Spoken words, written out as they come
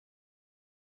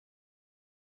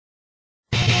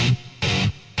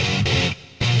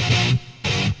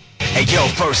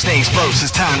first things first,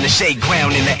 it's time to shake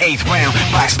ground in the 8th round.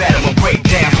 Box battle will break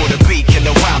down for the beat,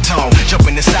 killer wild tone. Jump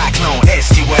in the cyclone,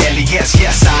 S-T-Y-L-E-S,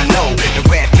 yes I know. The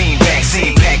rat fiend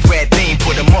vaccine, pack red theme,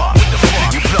 put them up.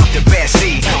 You pluck the best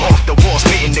seed, off the wall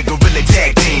spitting the gorilla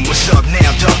tag team. What's up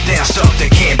now, duck down, stuff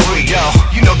that can't breathe. Yo,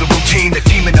 you know the routine, the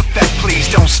demon effect,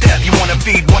 please don't step. You wanna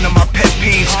feed one of my pet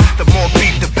peeves? The more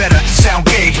beef the better, sound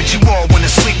gay, but you all wanna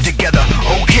sleep together.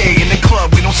 Okay, in the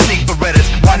club we don't sneak Berettas.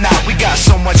 Why not? We got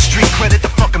so much street credit,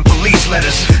 the fucking police let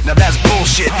us. Now that's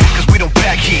bullshit, cause we don't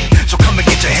pack heat. So come and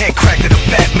get your head cracked to the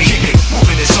fat meat.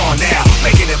 Moving this on now,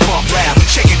 making it bump loud,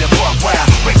 shaking the buck wild,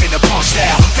 breaking the punk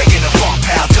style, faking the funk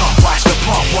pal, dump, watch the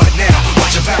pump, what now?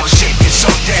 Watch your balance shit get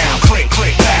sunk down, click,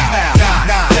 click, pow,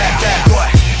 nah, what?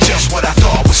 Just what I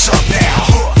thought, what's up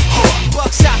now?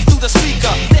 Buckshot through the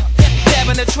speaker,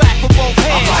 dabbing the track with both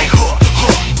hands. I'm like,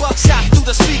 Buckshot through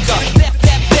the speaker,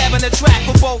 dabbing the track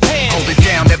with both hands. hold it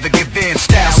down, never give in.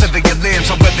 Style, sever your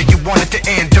limbs, or whether you want it to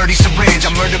end. Dirty syringe,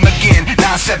 I murder them again.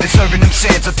 9-7 serving them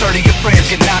sins, or 30 your friends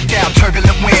get knocked out,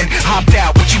 turbulent wind. Hopped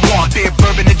out, what you want, beer,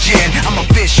 bourbon, and gin. I'm a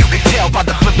fish, you can tell by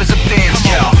the flippers of fins.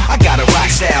 Yo, I got a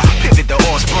rock style, pivot the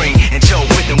offspring, and Joe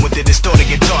rhythm with the distorted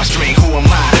guitar string. Who am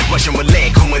I? Russian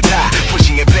roulette, Kumada,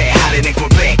 pushing it back, hotter than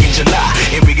Quebec in July.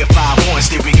 And we get 5-1,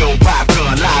 stereo, vibe,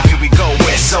 gun live. Here we go,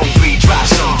 SOB, drop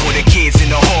some for the kids in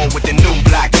the hall with the new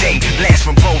block tape. Blast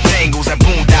from both angles and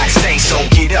boondock stain. So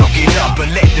get up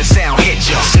and let the sound hit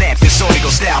ya. Snap this audio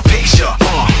style picture.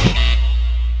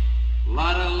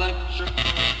 Lot of lecture.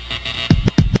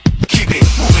 Keep it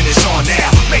moving, it's on now,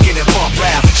 making it bump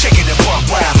loud, shaking the buck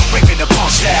wild, breaking the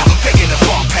punk style, faking the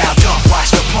funk pal, dump,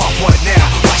 watch the pump, what now?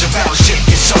 Watch your balance shit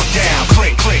get sunk down,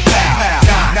 click, click, pow,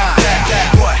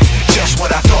 nah, what? Just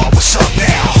what I thought, what's up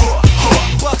now?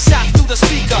 Buckshot through the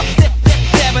speaker,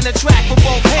 dabbing the track with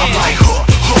both hands. I'm like,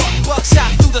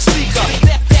 Buckshot through the speaker,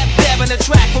 dabbing the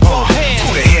track with both hands.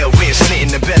 who the hell is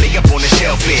slitting the belly up on the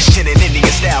shellfish, chilling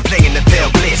Indian style, playing the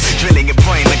bell blitz, drilling your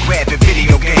brain like grabbing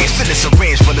video games, fill a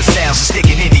syringe full of styles and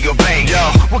sticking into your vein. Yo,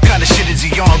 what kind of shit is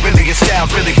he on? Really, your style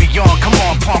really beyond. Come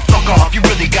on, punk, fuck off, you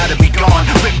really gotta be gone.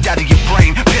 Ripped out of your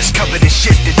brain, piss covered in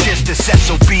shit. The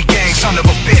SOB gang, son of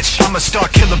a bitch. I'm a star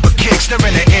killer for kicks. They're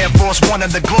in the Air Force One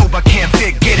of the globe. I can't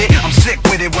fit, get it? I'm sick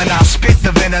with it when I spit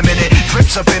the venom in it.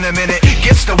 Drips up in a minute,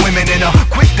 gets the women in a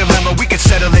quick dilemma. We can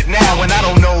settle it now, and I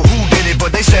don't know who did it,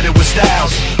 but they said it was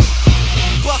Styles.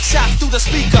 Buckshot through the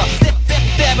speaker,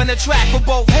 dabbing the track with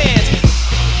both hands.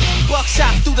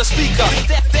 Buckshot through the speaker,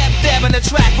 dabbing the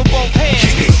track with both hands.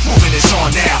 Keep it moving, it's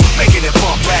on now, making it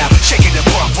bump loud, shaking the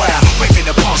buck wild, breaking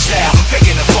the punk style,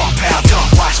 faking the funk pal, dump,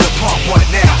 watch the pump, what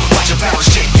now? Watch your balance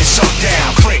shit get sunk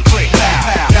down, click, click,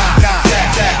 pow, nah,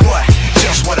 what?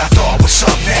 Just what I thought, what's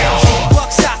up now?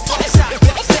 Buckshot,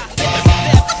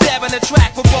 dabbing the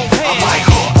track with both hands. I'm like,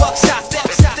 Buckshot,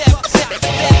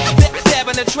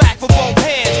 dabbing the track with both hands.